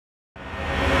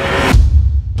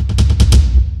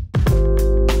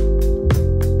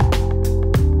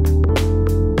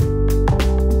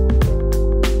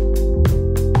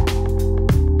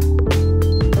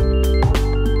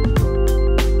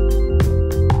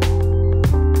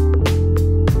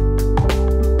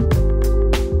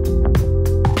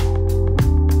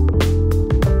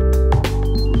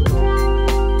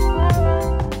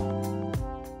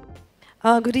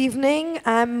Good evening.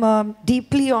 I'm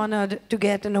deeply honored to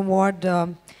get an award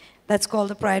that's called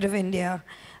the Pride of India.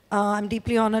 I'm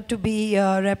deeply honored to be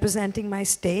representing my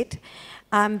state.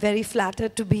 I'm very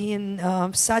flattered to be in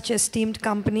such esteemed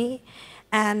company,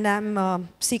 and I'm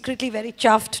secretly very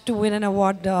chuffed to win an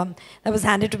award that was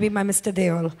handed to me by Mr.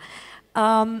 Deol.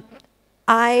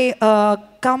 I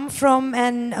come from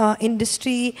an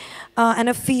industry and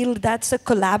a field that's a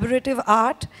collaborative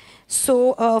art.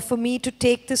 So for me to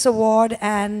take this award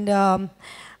and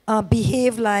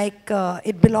behave like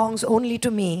it belongs only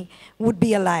to me would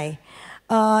be a lie.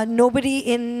 Nobody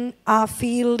in our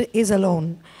field is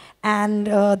alone. And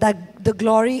that the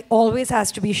glory always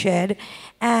has to be shared.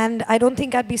 And I don't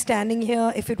think I'd be standing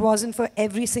here if it wasn't for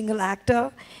every single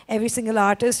actor, every single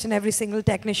artist, and every single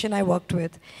technician I worked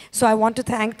with. So I want to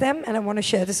thank them, and I want to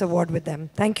share this award with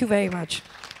them. Thank you very much.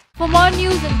 For more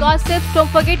news and gossips, don't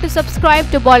forget to subscribe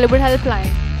to Bollywood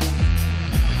Helpline.